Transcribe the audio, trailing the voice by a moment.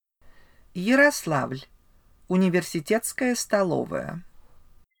Ярославль. Университетская столовая.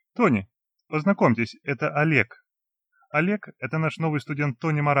 Тони, познакомьтесь, это Олег. Олег – это наш новый студент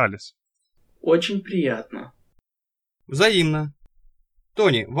Тони Моралес. Очень приятно. Взаимно.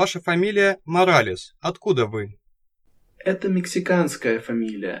 Тони, ваша фамилия Моралес. Откуда вы? Это мексиканская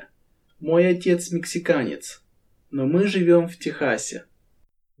фамилия. Мой отец мексиканец, но мы живем в Техасе.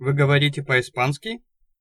 Вы говорите по-испански?